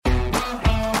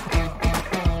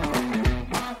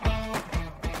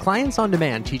Clients on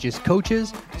Demand teaches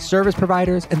coaches, service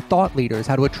providers, and thought leaders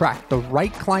how to attract the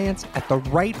right clients at the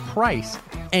right price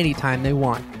anytime they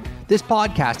want. This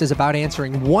podcast is about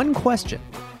answering one question.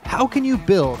 How can you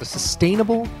build a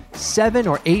sustainable 7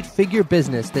 or 8 figure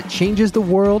business that changes the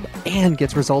world and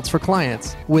gets results for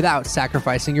clients without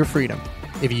sacrificing your freedom?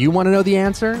 If you want to know the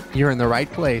answer, you're in the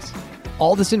right place.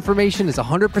 All this information is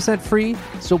 100% free,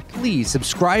 so please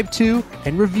subscribe to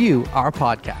and review our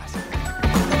podcast.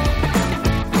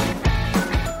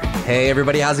 Hey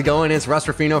everybody, how's it going? It's Russ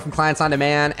Ruffino from Clients on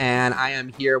Demand, and I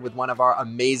am here with one of our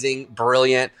amazing,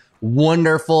 brilliant,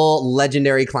 wonderful,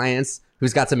 legendary clients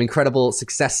who's got some incredible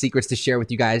success secrets to share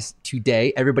with you guys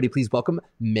today. Everybody, please welcome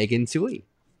Megan Twohey.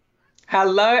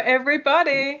 Hello,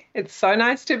 everybody. It's so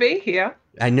nice to be here.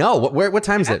 I know. What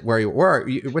time is it? Where are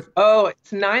you? Oh,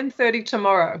 it's 9:30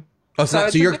 tomorrow. Oh, so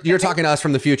you're talking to us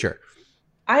from the future.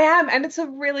 I am, and it's a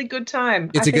really good time.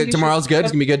 Tomorrow's good?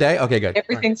 It's going to be a good day? Okay, good.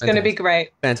 Everything's going to be great.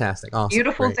 Fantastic. Awesome.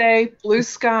 Beautiful day, blue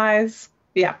skies.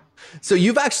 Yeah. So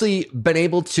you've actually been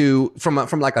able to, from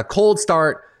like a cold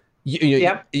start, you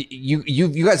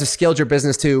guys have scaled your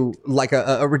business to like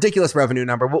a ridiculous revenue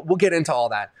number. We'll get into all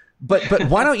that. But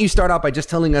why don't you start out by just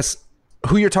telling us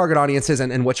who your target audience is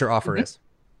and what your offer is?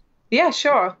 Yeah,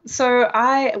 sure. So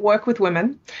I work with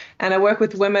women, and I work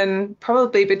with women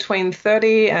probably between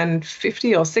 30 and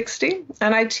 50 or 60.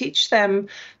 And I teach them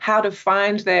how to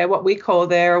find what we call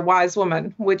their wise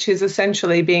woman, which is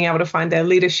essentially being able to find their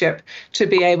leadership to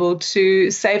be able to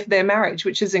save their marriage,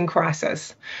 which is in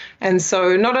crisis. And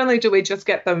so not only do we just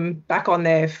get them back on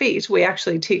their feet, we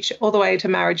actually teach all the way to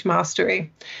marriage mastery.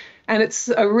 And it's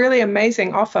a really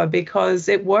amazing offer because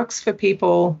it works for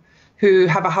people who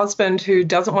have a husband who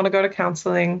doesn't want to go to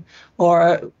counseling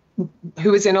or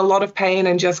who is in a lot of pain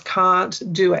and just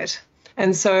can't do it.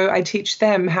 And so I teach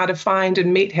them how to find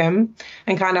and meet him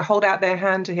and kind of hold out their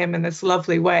hand to him in this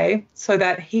lovely way so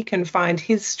that he can find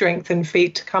his strength and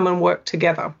feet to come and work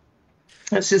together.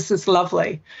 It's just this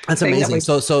lovely. That's amazing.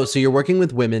 So you're working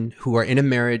with women who are in a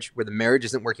marriage where the marriage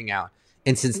isn't working out.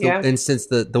 And since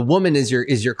the woman is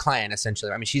your client,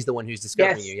 essentially, I mean, she's the one who's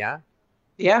discovering you, yeah?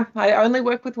 Yeah, I only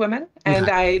work with women, and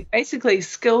I basically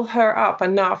skill her up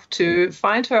enough to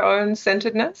find her own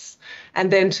centeredness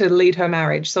and then to lead her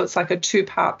marriage. So it's like a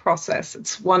 2-part process.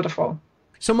 It's wonderful.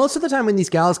 So most of the time when these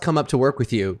gals come up to work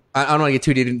with you, I don't want to get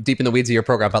too deep in the weeds of your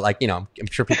program, but I'm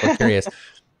sure people are curious.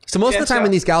 So most of the time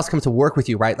when these gals come to work with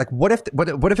you, right? Like what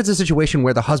if it's a situation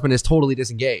where the husband is totally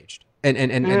disengaged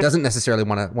and doesn't necessarily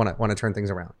want to turn things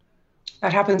around?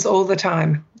 That happens all the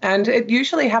time. And it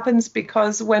usually happens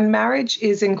because when marriage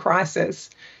is in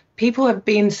crisis, people have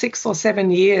been 6 or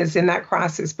 7 years in that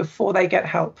crisis before they get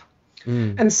help.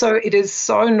 And so it is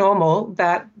so normal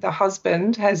that the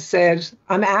husband has said,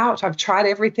 I'm out. I've tried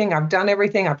everything. I've done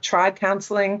everything. I've tried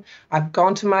counseling. I've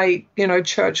gone to my,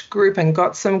 church group and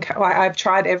got I've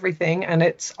tried everything. And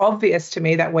it's obvious to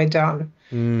me that we're done.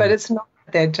 But it's not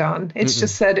that they're done. It's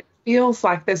just that it feels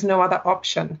like there's no other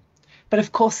option. But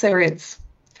of course there is.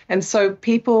 And so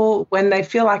people, when they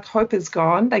feel like hope is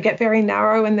gone, they get very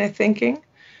narrow in their thinking.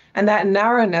 And that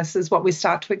narrowness is what we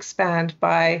start to expand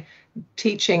by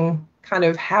teaching kind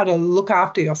of how to look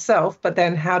after yourself, but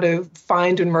then how to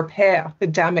find and repair the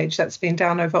damage that's been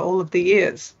done over all of the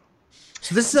years.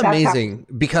 So this is amazing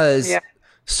because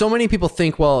so many people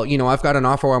think, well, I've got an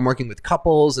offer where I'm working with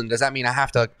couples, and does that mean I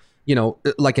have to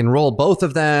like enroll both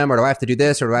of them, or do I have to do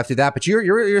this, or do I have to do that? But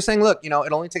you're saying, look, it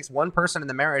only takes one person in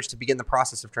the marriage to begin the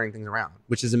process of turning things around,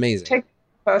 which is amazing. Take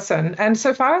one person. And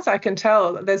so far as I can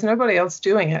tell, there's nobody else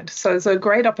doing it. So it's a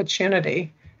great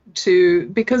opportunity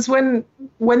because when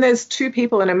there's 2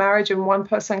 people in a marriage and one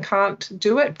person can't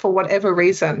do it for whatever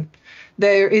reason,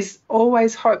 there is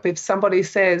always hope if somebody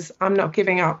says, I'm not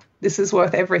giving up. This is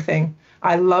worth everything.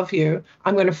 I love you.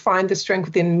 I'm going to find the strength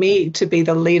within me to be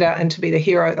the leader and to be the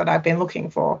hero that I've been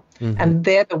looking for. And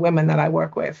they're the women that I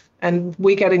work with. And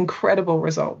we get incredible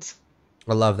results.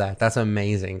 I love that. That's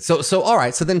amazing. So all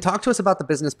right. So then talk to us about the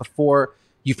business before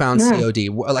you found COD.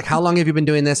 Like how long have you been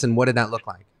doing this and what did that look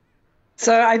like?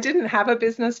 So I didn't have a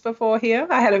business before here.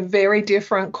 I had a very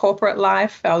different corporate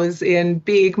life. I was in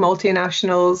big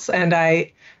multinationals, and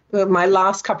my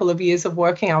last couple of years of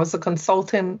working, I was a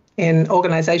consultant in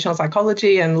organizational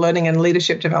psychology and learning and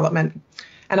leadership development.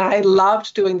 And I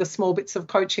loved doing the small bits of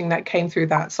coaching that came through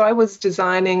that. So I was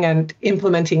designing and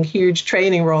implementing huge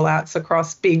training rollouts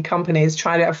across big companies,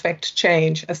 trying to affect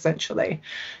change, essentially.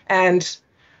 And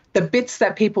the bits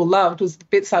that people loved was the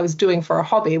bits I was doing for a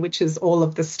hobby, which is all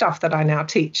of the stuff that I now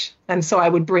teach. And so I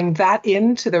would bring that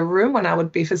into the room when I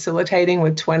would be facilitating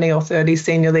with 20 or 30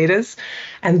 senior leaders.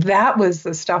 And that was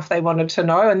the stuff they wanted to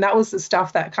know. And that was the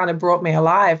stuff that kind of brought me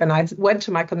alive. And I went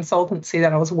to my consultancy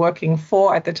that I was working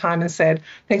for at the time and said,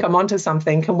 I think I'm onto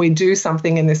something. Can we do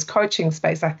something in this coaching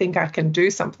space? I think I can do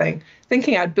something.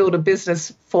 Thinking I'd build a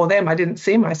business for them. I didn't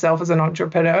see myself as an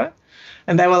entrepreneur.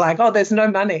 And they were like, oh, there's no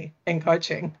money in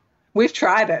coaching. We've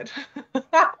tried it.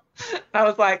 I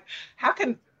was like,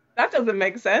 that doesn't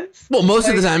make sense. Well, most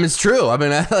of the time it's true. I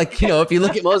mean, if you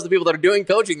look at most of the people that are doing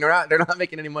coaching, they're not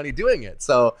making any money doing it.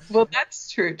 So well, that's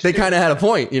true. They kind of had a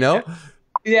point,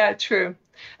 Yeah, true.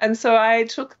 And so I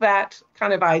took that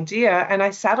kind of idea and I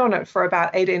sat on it for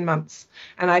about 18 months.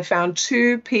 And I found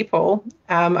two people.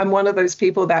 I'm one of those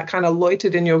people that kind of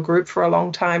loitered in your group for a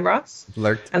long time, Russ.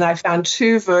 Lurked. And I found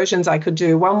two versions I could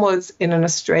do. One was in an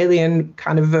Australian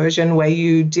kind of version where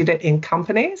you did it in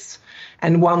companies.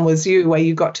 And one was you where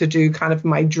you got to do kind of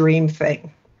my dream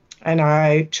thing. And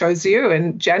I chose you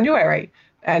in January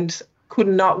and could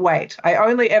not wait. I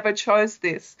only ever chose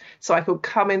this so I could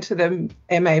come into the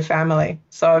MA family.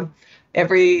 So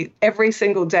every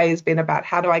single day has been about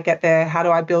how do I get there? How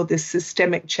do I build this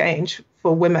systemic change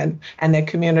for women and their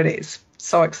communities?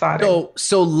 So exciting.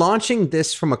 So launching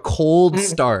this from a cold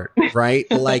start, right?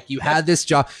 Like you had this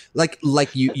job, like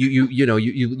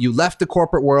you left the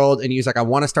corporate world and you was like, I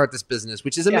want to start this business,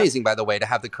 which is amazing, by the way, to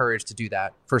have the courage to do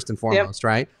that first and foremost,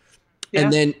 right? Yeah.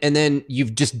 And then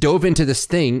you've just dove into this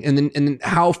thing, and then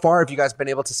how far have you guys been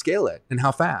able to scale it, and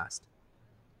how fast?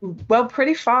 Well,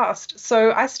 pretty fast.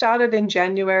 So I started in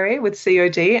January with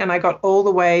COD, and I got all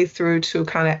the way through to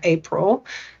kind of April,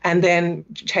 and then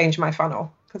changed my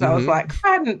funnel because I was like,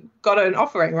 I hadn't got an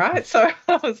offering, right? So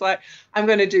I was like, I'm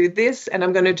going to do this, and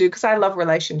I'm going to do, because I love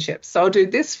relationships, so I'll do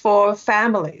this for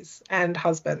families and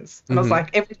husbands. And I was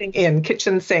like, everything in,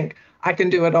 kitchen sink. I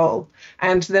can do it all.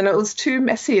 And then it was too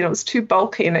messy and it was too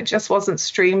bulky and it just wasn't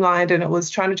streamlined and it was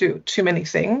trying to do too many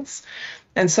things.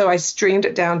 And so I streamed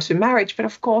it down to marriage. But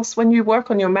of course, when you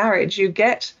work on your marriage, you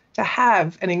get to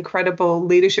have an incredible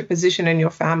leadership position in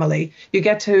your family. You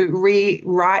get to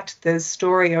rewrite the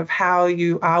story of how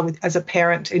you are as a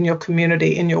parent in your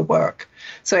community, in your work.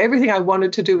 So everything I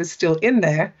wanted to do is still in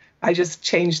there. I just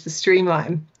changed the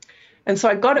streamline. And so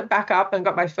I got it back up and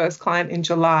got my first client in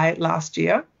July last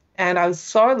year. And I was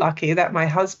so lucky that my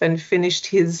husband finished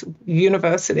his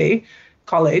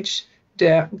college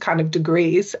kind of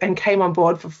degrees and came on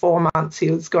board for 4 months. He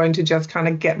was going to just kind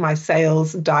of get my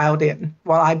sales dialed in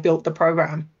while I built the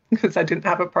program, because I didn't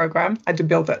have a program. I had to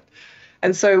build it.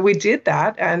 And so we did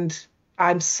that. And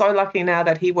I'm so lucky now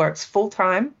that he works full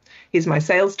time. He's my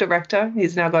sales director.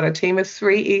 He's now got a team of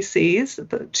 3 ECs.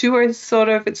 The 2 are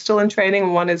it's still in training,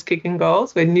 and 1 is kicking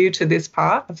goals. We're new to this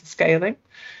part of the scaling.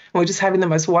 We're just having the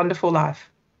most wonderful life.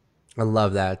 I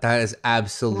love that. That is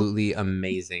absolutely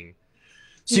amazing.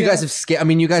 So you guys have scaled. I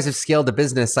mean, you guys have scaled the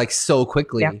business like so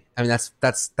quickly. Yeah. I mean,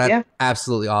 that's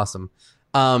absolutely awesome.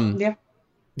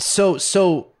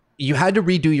 So you had to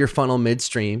redo your funnel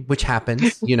midstream, which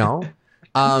happens.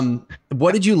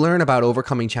 What did you learn about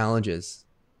overcoming challenges?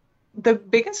 The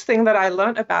biggest thing that I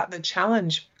learned about the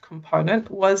challenge component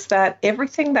was that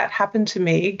everything that happened to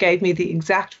me gave me the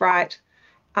exact right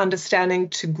understanding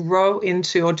to grow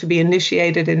into or to be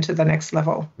initiated into the next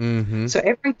level. So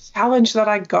every challenge that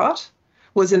I got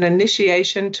was an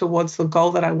initiation towards the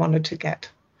goal that I wanted to get.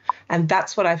 And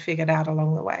that's what I figured out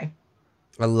along the way.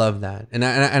 I love that. And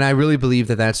I really believe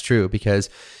that that's true, because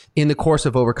in the course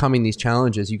of overcoming these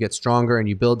challenges, you get stronger and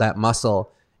you build that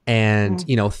muscle. And,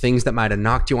 things that might have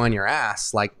knocked you on your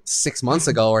ass like 6 months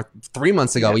ago or 3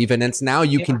 months ago, even, it's now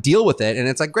you can deal with it. And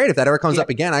it's like, great, if that ever comes up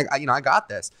again, I got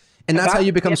this. And that's how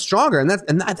you become stronger. And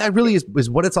that really is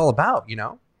what it's all about,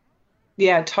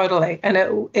 Yeah, totally. And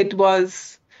it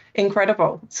was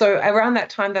incredible. So around that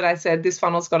time that I said this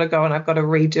funnel's got to go and I've got to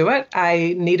redo it,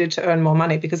 I needed to earn more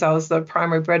money because I was the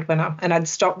primary breadwinner and I'd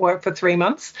stopped work for 3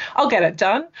 months. I'll get it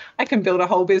done. I can build a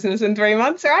whole business in 3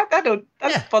 months, right?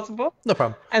 That's possible. No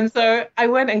problem. And so I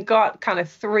went and got kind of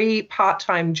 3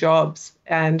 part-time jobs,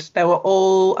 and they were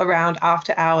all around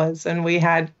after hours, and we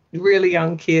had really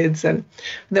young kids, and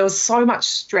there was so much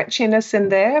stretchiness in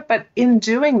there. But in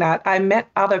doing that, I met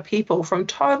other people from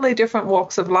totally different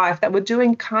walks of life that were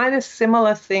doing kind of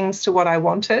similar things to what I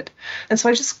wanted. And so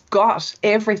I just got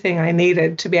everything I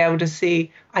needed to be able to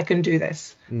see, I can do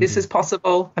this. This is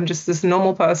possible. I'm just this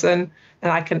normal person, and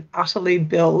I can utterly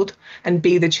build and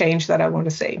be the change that I want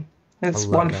to see. And it's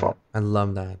wonderful. I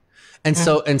love that. And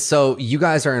so you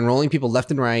guys are enrolling people left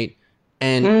and right.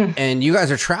 And you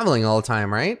guys are traveling all the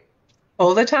time, right?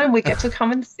 All the time. We get to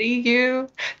come and see you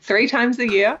 3 times a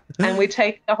year, and we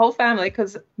take the whole family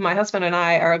because my husband and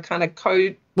I are kind of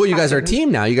Well, you guys are a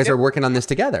team now. You guys are working on this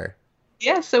together.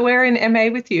 Yeah, so we're in MA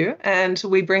with you, and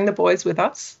we bring the boys with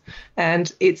us,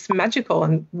 and it's magical.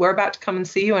 And we're about to come and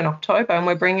see you in October, and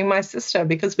we're bringing my sister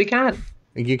because we can.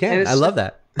 You can. I love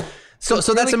that. So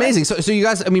that's really amazing. So you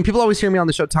guys, I mean, people always hear me on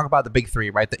the show talk about the big three,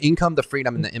 right? The income, the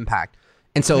freedom, and the impact.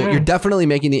 And so you're definitely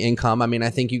making the income. I mean, I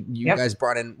think you guys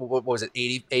brought in, what was it,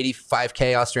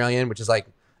 85K Australian, which is like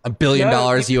 $1 billion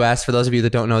US for those of you that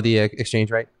don't know the exchange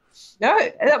rate. No,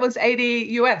 that was 80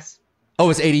 US. Oh,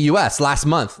 it's 80 US last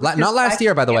month. Not last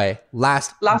year, by the way.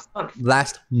 Last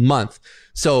month.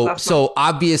 So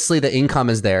obviously the income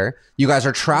is there. You guys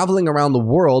are traveling around the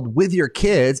world with your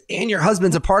kids, and your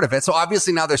husband's a part of it. So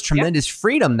obviously now there's tremendous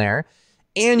freedom there.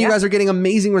 And you guys are getting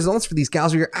amazing results for these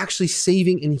gals where you're actually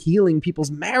saving and healing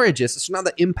people's marriages. So now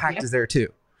the impact is there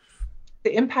too.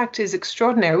 The impact is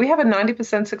extraordinary. We have a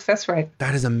 90% success rate.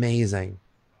 That is amazing.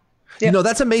 Yep. You know,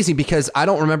 that's amazing because I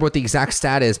don't remember what the exact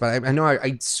stat is, but I know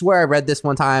I swear I read this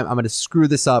one time. I'm going to screw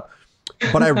this up.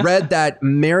 But I read that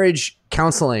marriage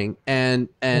counseling and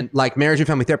like marriage and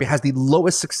family therapy has the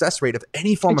lowest success rate of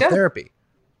any form of therapy.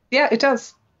 Yeah, it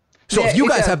does. So if you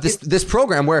guys have this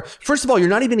program where, first of all, you're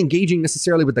not even engaging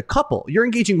necessarily with the couple, you're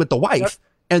engaging with the wife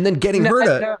and then getting her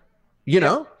to, you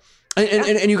know,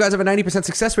 and you guys have a 90%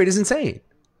 success rate is insane.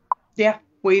 Yeah,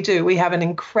 we do. We have an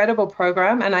incredible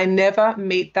program, and I never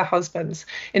meet the husbands.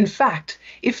 In fact,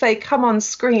 if they come on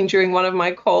screen during one of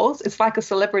my calls, it's like a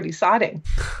celebrity sighting.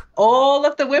 All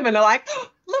of the women are like,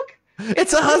 oh, look,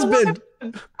 it's a husband.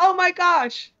 Oh my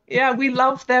gosh. Yeah, we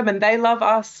love them and they love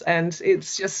us, and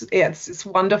it's just it's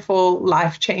wonderful,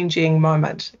 life-changing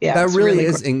moment. Yeah, that really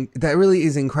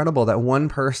is incredible that one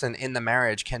person in the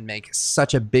marriage can make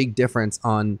such a big difference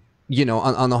on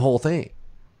the whole thing.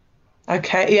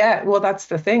 Okay, yeah, well that's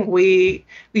the thing.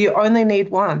 You only need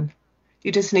one.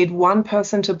 You just need one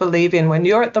person to believe in. When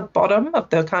you're at the bottom of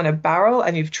the kind of barrel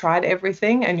and you've tried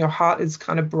everything and your heart is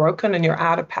kind of broken and you're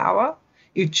out of power,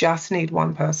 you just need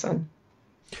one person.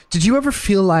 Did you ever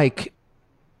feel like,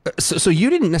 so you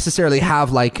didn't necessarily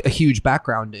have like a huge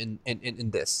background in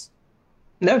this?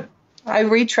 No, I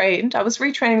retrained. I was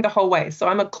retraining the whole way. So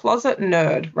I'm a closet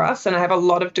nerd, Russ, and I have a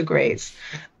lot of degrees.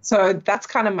 So that's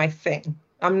kind of my thing.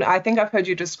 I think I've heard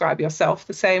you describe yourself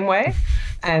the same way,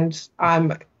 and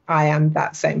I am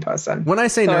that same person. When I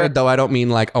say nerd, though, I don't mean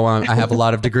like, I have a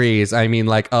lot of degrees. I mean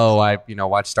like, I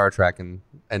watch Star Trek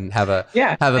and have a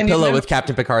pillow with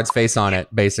Captain Picard's face on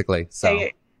it, basically. So.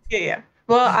 Yeah.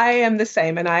 Well, I am the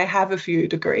same, and I have a few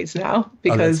degrees now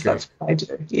because that's what I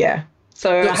do. Yeah.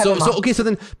 So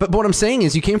but what I'm saying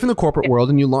is you came from the corporate world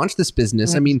and you launched this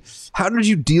business. I mean, how did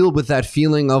you deal with that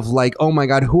feeling of like, oh my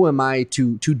God, who am I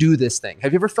to do this thing?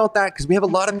 Have you ever felt that? Because we have a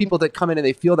lot of people that come in and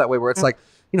they feel that way where it's like,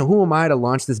 who am I to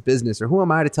launch this business, or who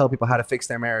am I to tell people how to fix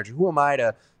their marriage, or who am I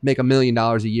to make $1 million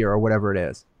a year or whatever it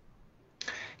is?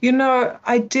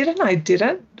 I did and I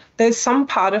didn't. There's some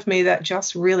part of me that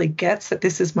just really gets that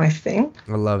this is my thing.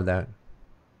 I love that.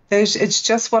 It's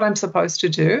just what I'm supposed to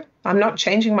do. I'm not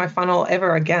changing my funnel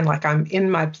ever again. Like I'm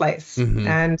in my place. Mm-hmm.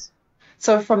 And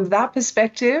so from that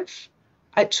perspective,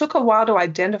 it took a while to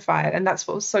identify it. And that's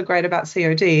what was so great about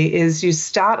COD is you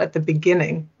start at the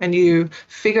beginning and you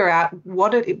figure out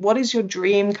what is your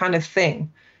dream kind of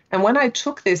thing. And when I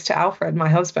took this to Alfred, my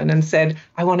husband, and said,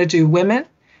 I want to do women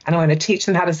and I want to teach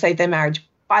them how to save their marriage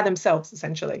by themselves,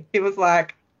 essentially. He was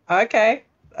like, okay,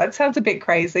 that sounds a bit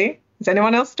crazy. Is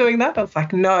anyone else doing that? I was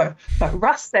like, no. But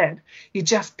Russ said, you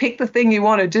just pick the thing you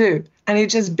want to do and you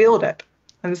just build it.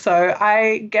 And so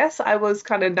I guess I was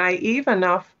kind of naive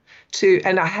enough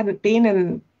and I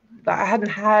hadn't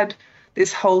had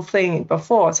this whole thing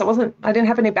before. So I didn't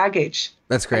have any baggage.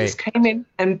 That's great. I just came in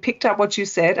and picked up what you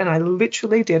said and I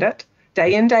literally did it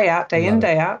day in, day out, day in,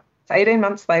 day out. 18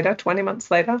 months later, 20 months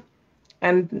later,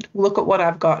 and look at what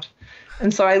I've got.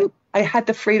 And so I had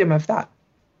the freedom of that.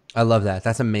 I love that.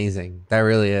 That's amazing. That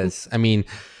really is. I mean,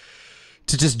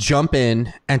 to just jump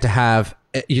in and to have,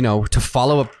 to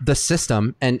follow up the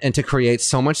system and to create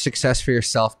so much success for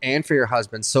yourself and for your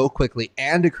husband so quickly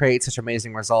and to create such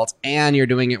amazing results. And you're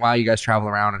doing it while you guys travel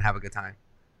around and have a good time.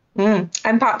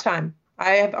 And part-time. I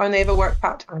have only ever worked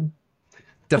part-time.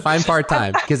 Define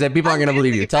part-time because people aren't going to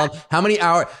believe you. Tell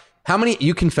them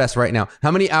you confess right now,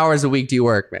 how many hours a week do you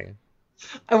work, Megan?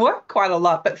 I work quite a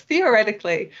lot, but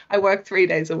theoretically, I work 3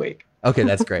 days a week. Okay,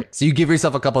 that's great. So you give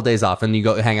yourself a couple of days off and you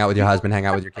go hang out with your husband, hang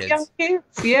out with your kids. Young kids.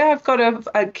 Yeah, I've got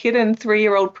a kid in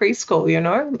 3-year-old preschool,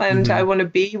 and I want to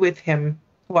be with him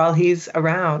while he's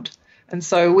around. And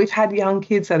so we've had young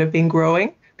kids that have been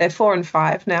growing. They're 4 and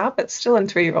 5 now, but still in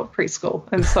 3-year-old preschool.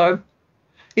 And so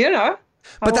you know.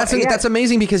 But that's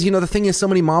amazing because, the thing is, so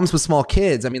many moms with small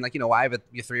kids. I mean, like, I have a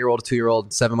 3-year-old, a 2-year-old,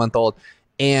 7-month-old,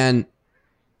 and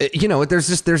there's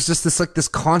just this like this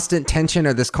constant tension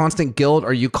or this constant guilt,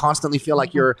 or you constantly feel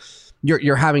like you're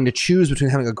having to choose between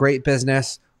having a great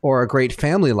business or a great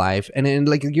family life, and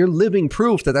like you're living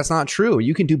proof that that's not true.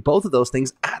 You can do both of those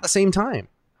things at the same time.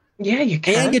 Yeah, you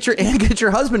can. And get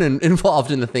your husband involved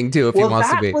in the thing too, if he wants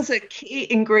to be. That was a key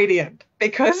ingredient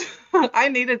because I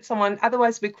needed someone.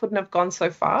 Otherwise, we couldn't have gone so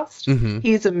fast. Mm-hmm.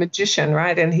 He's a magician,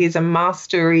 right? And he's a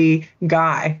mastery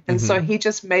guy. And so he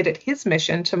just made it his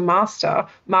mission to master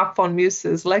Mark von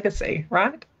Muse's legacy,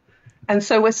 right? And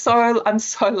so I'm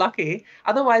so lucky.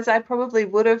 Otherwise, I'd probably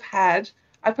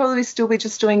still be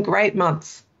just doing great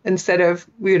months instead of,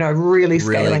 really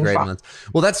scaling great fast. months.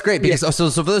 Well, that's great because so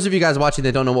for those of you guys watching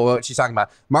that don't know what she's talking about,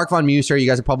 Mark von Muser, you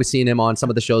guys have probably seen him on some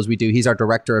of the shows we do. He's our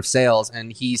director of sales,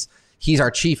 and he's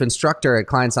our chief instructor at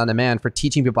Clients on Demand for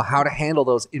teaching people how to handle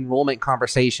those enrollment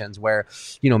conversations where,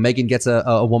 Megan gets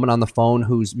a woman on the phone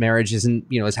whose marriage isn't,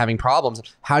 is having problems.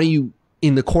 How do you,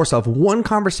 in the course of one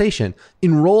conversation,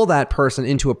 enroll that person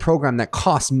into a program that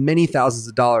costs many thousands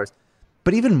of dollars?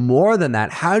 But even more than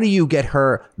that, how do you get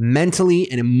her mentally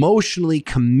and emotionally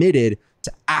committed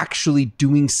to actually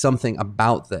doing something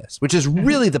about this, which is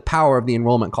really the power of the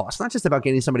enrollment call. It's not just about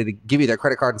getting somebody to give you their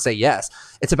credit card and say yes.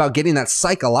 It's about getting that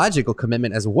psychological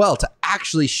commitment as well to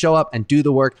actually show up and do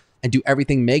the work and do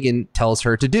everything Megan tells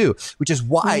her to do, which is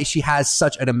why she has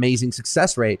such an amazing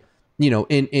success rate,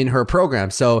 in her program.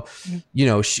 So, she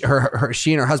and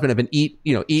her husband have been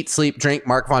eat, sleep, drink,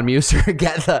 Mark von Muser,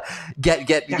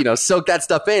 soak that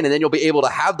stuff in. And then you'll be able to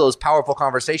have those powerful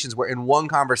conversations where in one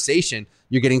conversation,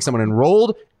 you're getting someone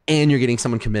enrolled and you're getting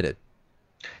someone committed.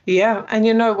 Yeah. And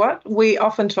you know what? We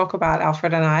often talk about,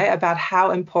 Alfred and I, about how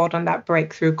important that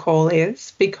breakthrough call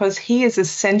is, because he is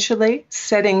essentially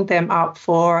setting them up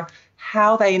for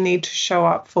how they need to show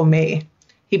up for me.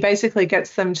 He basically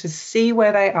gets them to see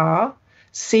where they are,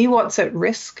 see what's at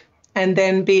risk, and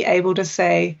then be able to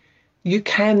say, you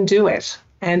can do it.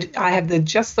 And I have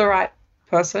just the right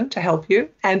person to help you.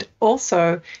 And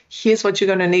also, here's what you're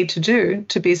going to need to do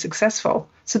to be successful.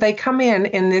 So they come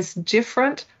in this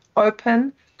different,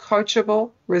 open,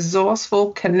 coachable,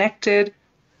 resourceful, connected,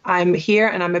 I'm here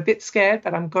and I'm a bit scared,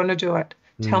 but I'm going to do it.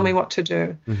 Tell me what to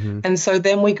do. Mm-hmm. And so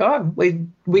then we go.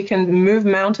 We can move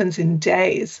mountains in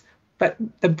days. But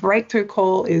the breakthrough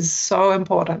call is so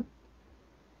important.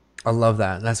 I love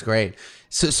that. That's great.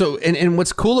 So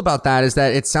what's cool about that is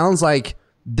that it sounds like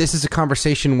this is a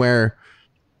conversation where,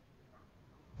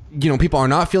 people are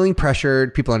not feeling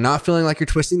pressured. People are not feeling like you're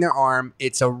twisting their arm.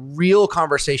 It's a real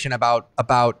conversation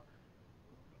about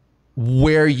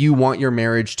where you want your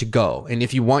marriage to go. And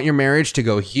if you want your marriage to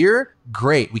go here,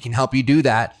 great. We can help you do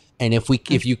that. And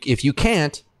if you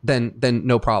can't, then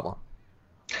no problem.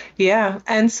 Yeah.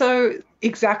 And so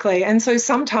exactly. And so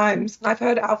sometimes I've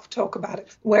heard Alf talk about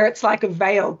it where it's like a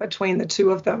veil between the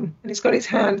two of them. And he's got his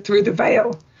hand through the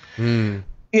veil. Yeah.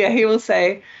 He will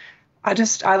say,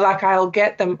 I'll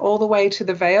get them all the way to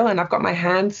the veil and I've got my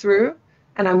hand through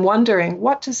and I'm wondering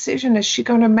what decision is she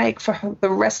going to make for the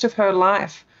rest of her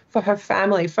life, for her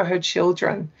family, for her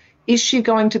children? Is she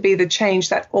going to be the change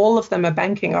that all of them are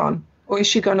banking on? Or is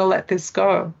she going to let this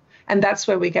go? And that's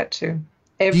where we get to.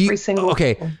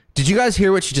 Okay. Did you guys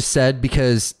hear what she just said?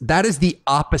 Because that is the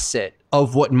opposite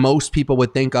of what most people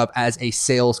would think of as a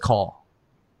sales call.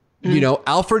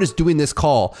 Alfred is doing this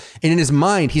call and in his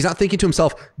mind, he's not thinking to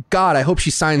himself, God, I hope she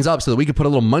signs up so that we can put a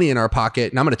little money in our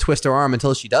pocket and I'm going to twist her arm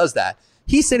until she does that.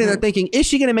 He's sitting there thinking, is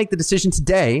she going to make the decision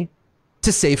today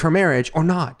to save her marriage or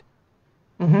not?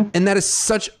 Mm-hmm. And that is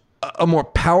such a more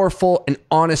powerful and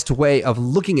honest way of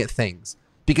looking at things.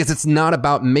 Because it's not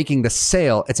about making the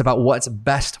sale. It's about what's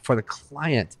best for the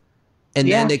client. And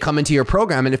then they come into your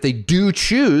program. And if they do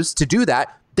choose to do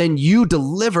that, then you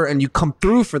deliver and you come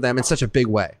through for them in such a big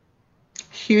way.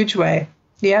 Huge way.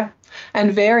 Yeah.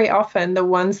 And very often the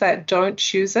ones that don't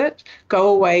choose it go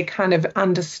away kind of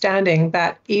understanding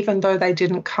that even though they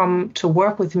didn't come to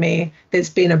work with me, there's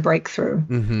been a breakthrough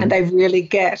and they really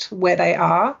get where they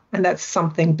are and that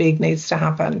something big needs to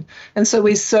happen. And so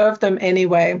we serve them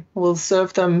anyway. We'll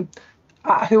serve them.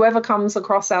 Whoever comes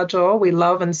across our door, we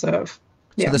love and serve.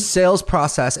 So the sales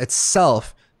process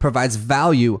itself provides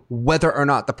value whether or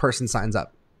not the person signs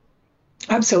up.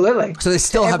 Absolutely. So they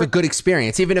still have a good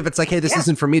experience. Even if it's like, hey, this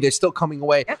isn't for me, they're still coming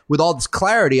away with all this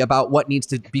clarity about what needs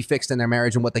to be fixed in their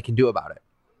marriage and what they can do about it.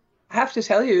 I have to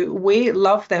tell you, we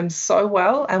love them so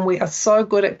well and we are so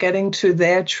good at getting to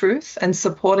their truth and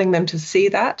supporting them to see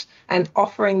that and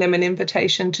offering them an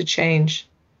invitation to change.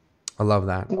 I love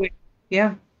that.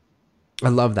 Yeah. I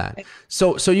love that.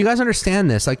 So you guys understand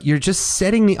this, like you're just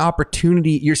setting the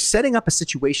opportunity, you're setting up a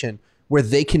situation where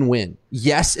they can win.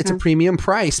 Yes, it's a premium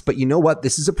price, but you know what?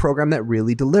 This is a program that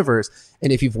really delivers.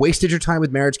 And if you've wasted your time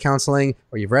with marriage counseling,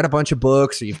 or you've read a bunch of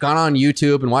books, or you've gone on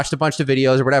YouTube and watched a bunch of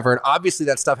videos or whatever, and obviously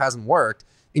that stuff hasn't worked,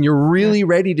 and you're really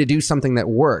ready to do something that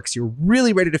works, you're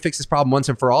really ready to fix this problem once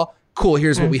and for all, cool,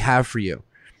 here's what we have for you.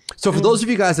 So for those of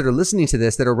you guys that are listening to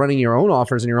this, that are running your own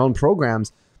offers and your own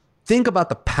programs, think about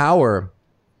the power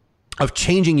of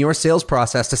changing your sales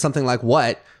process to something like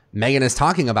what Megan is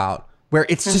talking about, where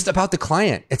it's just about the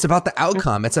client. It's about the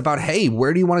outcome. It's about, hey,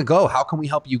 where do you want to go? How can we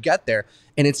help you get there?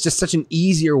 And it's just such an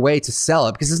easier way to sell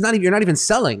it, because it's not, you're not even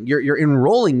selling. You're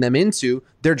enrolling them into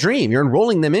their dream. You're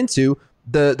enrolling them into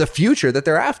the future that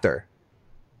they're after.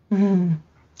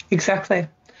 Exactly.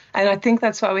 And I think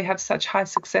that's why we have such high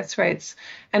success rates.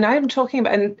 And I'm talking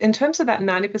about, in terms of that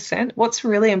 90%, what's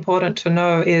really important to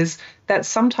know is that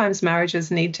sometimes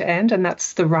marriages need to end, and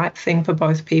that's the right thing for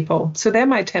both people. So they're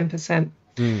my 10%.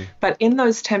 But in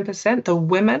those 10%, the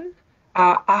women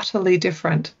are utterly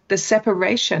different. The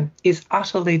separation is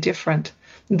utterly different.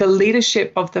 The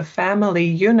leadership of the family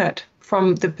unit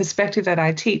from the perspective that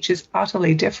I teach is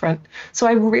utterly different. So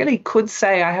I really could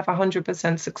say I have a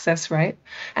 100% success rate.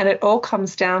 And it all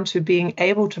comes down to being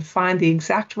able to find the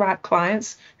exact right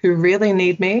clients who really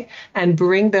need me and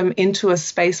bring them into a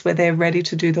space where they're ready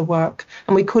to do the work.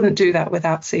 And we couldn't do that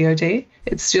without COD.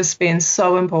 It's just been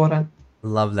so important.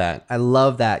 Love that. I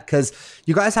love that, because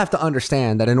you guys have to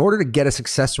understand that in order to get a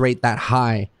success rate that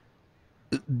high,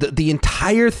 the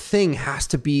entire thing has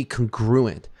to be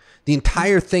congruent. The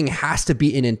entire thing has to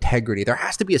be in integrity. There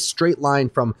has to be a straight line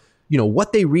from, you know,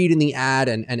 what they read in the ad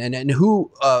and who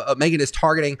Megan is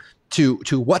targeting to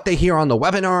what they hear on the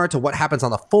webinar, to what happens on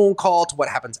the phone call, to what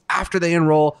happens after they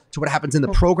enroll, to what happens in the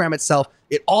program itself.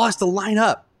 It all has to line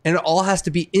up, and it all has to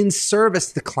be in service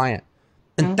to the client.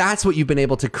 And that's what you've been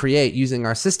able to create using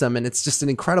our system. And it's just an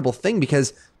incredible thing,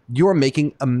 because you're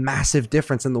making a massive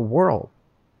difference in the world.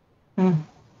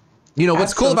 You know,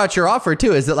 what's cool about your offer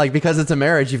too is that, like, because it's a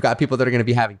marriage, you've got people that are going to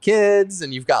be having kids,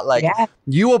 and you've got like,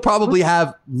 you will probably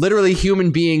have literally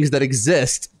human beings that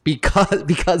exist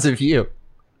because of you.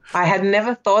 I had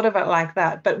never thought of it like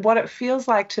that. But what it feels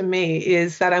like to me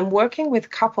is that I'm working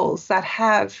with couples that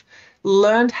have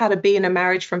learned how to be in a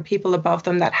marriage from people above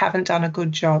them that haven't done a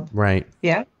good job. Right.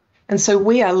 Yeah. And so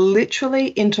we are literally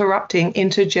interrupting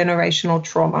intergenerational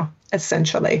trauma,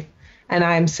 essentially. And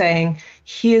I'm saying,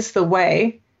 here's the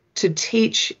way to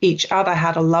teach each other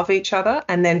how to love each other,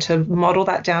 and then to model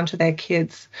that down to their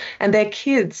kids. And their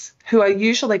kids, who are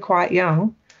usually quite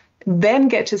young, then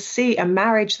get to see a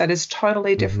marriage that is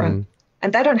totally different.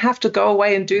 And they don't have to go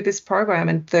away and do this program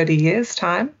in 30 years'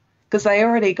 time, because they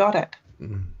already got it.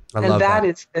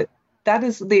 That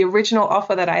is the original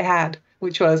offer that I had,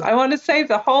 which was, I want to save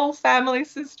the whole family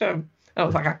system. I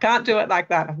was like, I can't do it like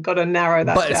that. I've got to narrow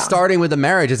that down. But starting with a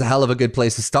marriage is a hell of a good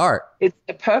place to start. It's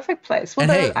the perfect place. Well,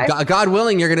 and hey, God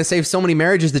willing, you're going to save so many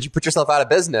marriages that you put yourself out of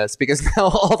business, because now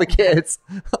all the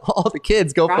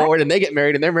kids go forward and they get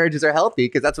married, and their marriages are healthy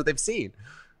because that's what they've seen.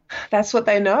 That's what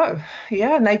they know.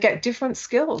 Yeah. And they get different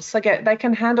skills. They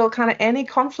can handle kind of any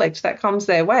conflict that comes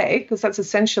their way, because that's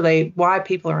essentially why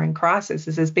people are in crisis,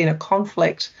 is there's been a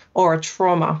conflict or a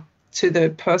trauma to the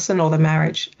person or the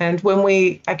marriage. And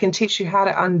when I can teach you how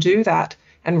to undo that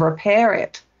and repair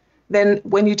it, then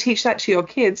when you teach that to your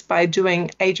kids by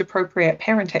doing age-appropriate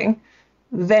parenting,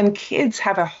 then kids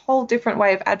have a whole different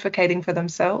way of advocating for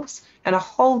themselves and a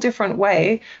whole different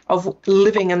way of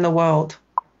living in the world.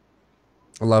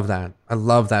 I love that. I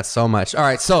love that so much. All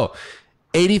right. So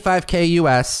 $85K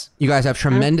US, you guys have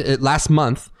tremendous last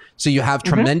month. So you have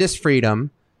tremendous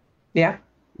freedom. Yeah.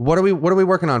 What are we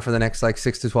working on for the next like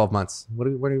 6 to 12 months? Where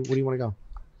do you want to go?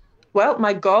 Well,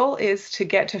 my goal is to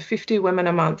get to 50 women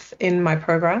a month in my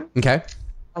program. Okay.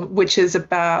 Which is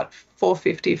about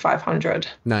 450, 500.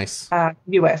 Nice.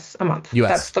 US a month. US.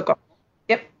 That's the goal.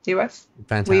 Yep. US.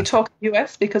 Fantastic. We talk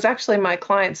US because actually my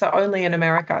clients are only in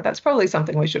America. That's probably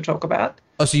something we should talk about.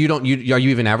 Oh, so are you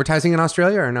even advertising in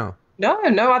Australia or no?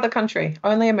 No other country,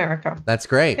 only America. That's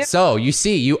great. Yep. So you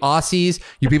see, you Aussies,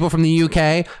 you people from the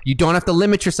UK, you don't have to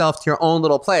limit yourself to your own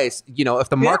little place. You know, if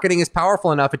the marketing is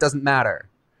powerful enough, it doesn't matter.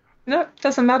 No, it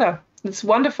doesn't matter. It's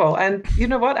wonderful. And you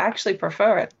know what? I actually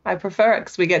prefer it. I prefer it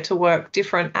because we get to work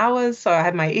different hours. So I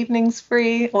have my evenings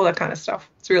free, all that kind of stuff.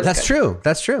 It's really That's good. True.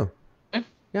 That's true.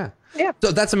 Yeah. Yeah.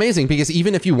 So that's amazing, because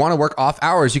even if you want to work off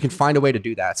hours, you can find a way to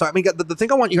do that. So I mean, the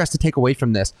thing I want you guys to take away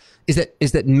from this is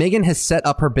that Megan has set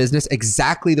up her business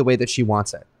exactly the way that she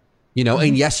wants it. You know,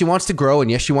 and yes, she wants to grow, and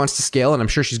yes, she wants to scale, and I'm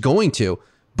sure she's going to.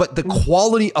 but the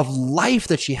quality of life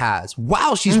that she has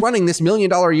while she's running this $1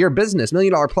 million a year business, $1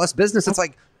 million plus business, it's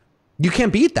like, you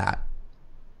can't beat that.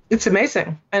 It's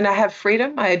amazing. And I have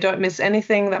freedom. I don't miss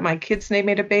anything that my kids need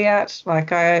me to be at.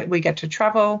 We get to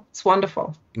travel. It's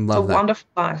wonderful. Love that. Wonderful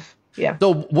life. Yeah.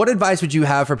 So what advice would you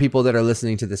have for people that are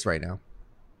listening to this right now?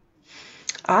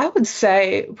 I would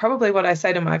say probably what I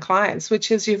say to my clients,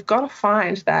 which is you've got to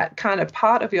find that kind of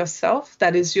part of yourself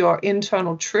that is your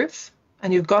internal truth,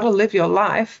 and you've got to live your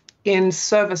life in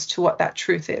service to what that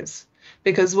truth is.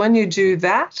 Because when you do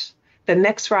that, the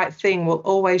next right thing will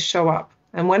always show up.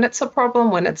 And when it's a problem,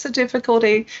 when it's a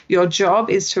difficulty, your job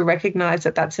is to recognize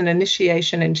that that's an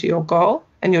initiation into your goal,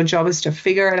 and your job is to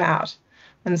figure it out.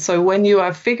 And so when you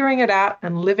are figuring it out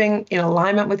and living in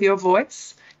alignment with your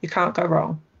voice, you can't go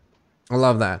wrong. I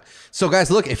love that. So guys,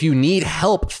 look, if you need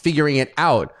help figuring it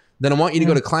out, then I want you to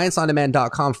go to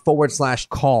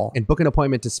clientsondemand.com/call and book an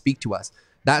appointment to speak to us.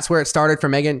 That's where it started for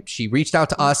Megan. She reached out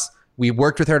to us. We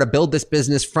worked with her to build this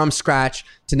business from scratch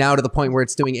to now to the point where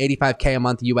it's doing $85K a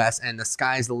month US, and the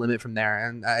sky's the limit from there.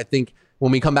 And I think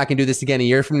when we come back and do this again a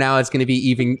year from now, it's going to be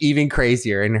even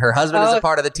crazier. And her husband is a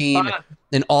part of the team,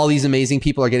 and all these amazing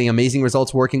people are getting amazing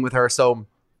results working with her. So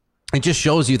it just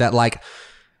shows you that, like,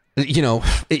 you know,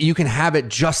 you can have it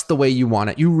just the way you want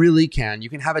it. You really can. You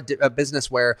can have a business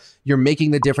where you're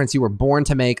making the difference you were born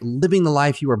to make, living the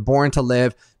life you were born to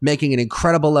live, making an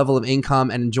incredible level of income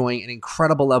and enjoying an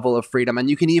incredible level of freedom. And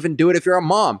you can even do it if you're a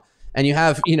mom and you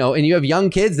have, you know, and you have young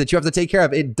kids that you have to take care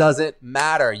of. It doesn't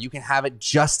matter. You can have it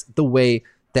just the way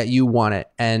that you want it.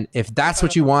 And if that's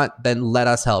what you want, then let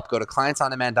us help. Go to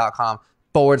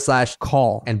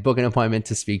clientsondemand.com/call and book an appointment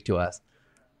to speak to us.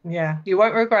 Yeah, you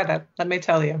won't regret it. Let me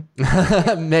tell you.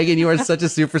 Megan, you are such a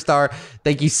superstar.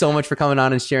 Thank you so much for coming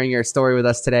on and sharing your story with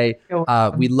us today.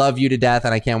 We love you to death,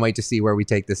 and I can't wait to see where we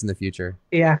take this in the future.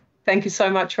 Yeah. Thank you so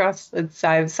much, Russ. It's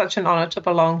such an honor to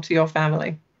belong to your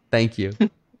family. Thank you.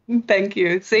 Thank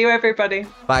you. See you, everybody.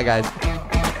 Bye, guys.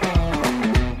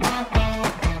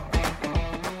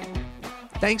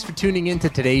 Thanks for tuning in to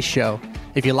today's show.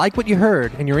 If you like what you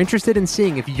heard and you're interested in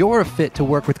seeing if you're a fit to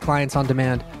work with Clients on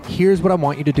Demand, here's what I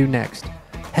want you to do next.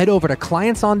 Head over to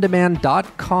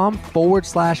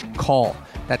clientsondemand.com/call.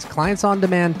 That's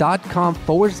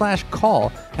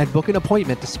clientsondemand.com/call and book an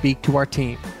appointment to speak to our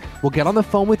team. We'll get on the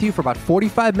phone with you for about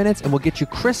 45 minutes and we'll get you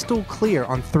crystal clear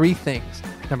on 3 things.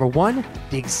 Number 1,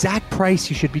 the exact price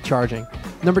you should be charging.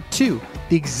 Number 2,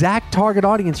 the exact target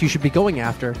audience you should be going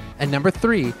after. And number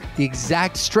 3, the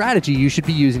exact strategy you should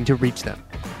be using to reach them.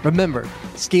 Remember,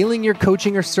 scaling your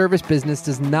coaching or service business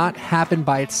does not happen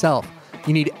by itself.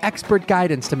 You need expert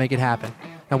guidance to make it happen.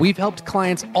 Now, we've helped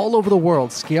clients all over the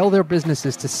world scale their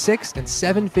businesses to 6 and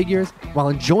 7 figures while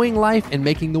enjoying life and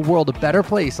making the world a better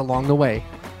place along the way.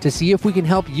 To see if we can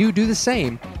help you do the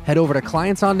same, head over to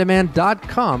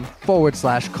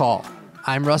clientsondemand.com/call.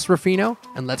 I'm Russ Ruffino,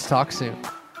 and let's talk soon.